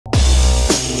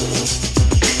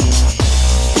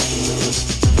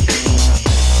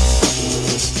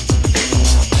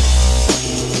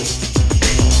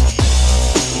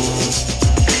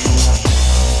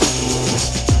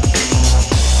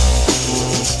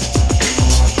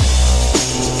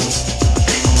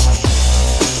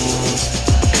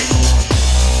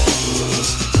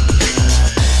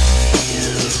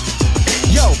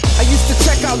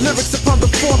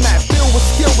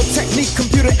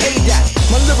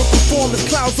form is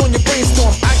clouds on your brainstorm.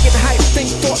 I get hype,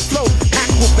 think, thought, flow,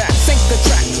 acrobat, sync the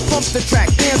track, pump the track,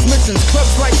 dance missions,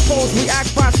 clubs like pose, react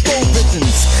by slow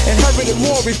visions. Inherited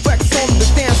more reflects on the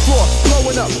dance floor,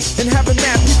 blowing up and having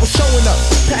mad people showing up,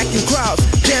 packing crowds,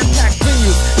 jam-packed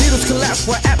venues. Needles collapse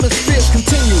while atmospheres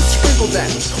continue. Sprinkle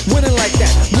that, winning like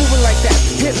that, moving like that,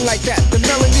 hitting like that. The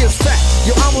melody is fat.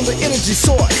 Yo, I'm on the energy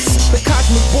source, the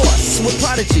cosmic boss with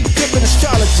prodigy, dripping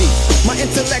astrology. My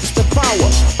intellect's the power.